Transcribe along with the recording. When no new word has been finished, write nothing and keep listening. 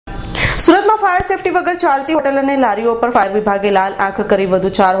સુરતમાં fire safety વગર ચાલતી હોટેલ અને લારીઓ પર ફાયર વિભાગે લાલ આંખ કરી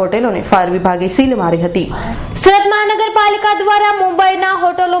વધુ 4 હોટેલોને ફાયર વિભાગે સીલ મારી હતી. સુરત મહાનગરપાલિકા દ્વારા મુંબઈના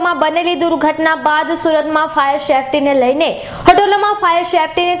હોટલોમાં બનેલી દુર્ઘટના બાદ સુરતમાં ફાયર સેફટીને લઈને હોટલોમાં ફાયર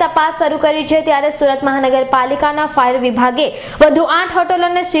સેફટીની તપાસ શરૂ કરી છે. ત્યારે સુરત મહાનગરપાલિકાના ફાયર વિભાગે વધુ 8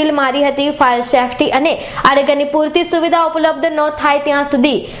 હોટલોને સીલ મારી હતી. ફાયર સેફટી અને આરોગ્યની પૂરતી સુવિધા ઉપલબ્ધ ન થાય ત્યાં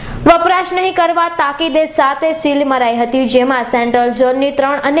સુધી વપરાશ નહીં કરવા તાકીદે સાથે સીલ મરાઈ હતી, જેમાં સેન્ટ્રલ ઝોનની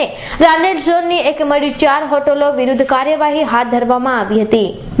 3 અને ગ્રાનેડ ઝોનની એક મળી 4 હોટલો વિરુદ્ધ કાર્યવાહી હાથ ધરવામાં આવી હતી.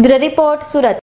 Bureau report, Surat.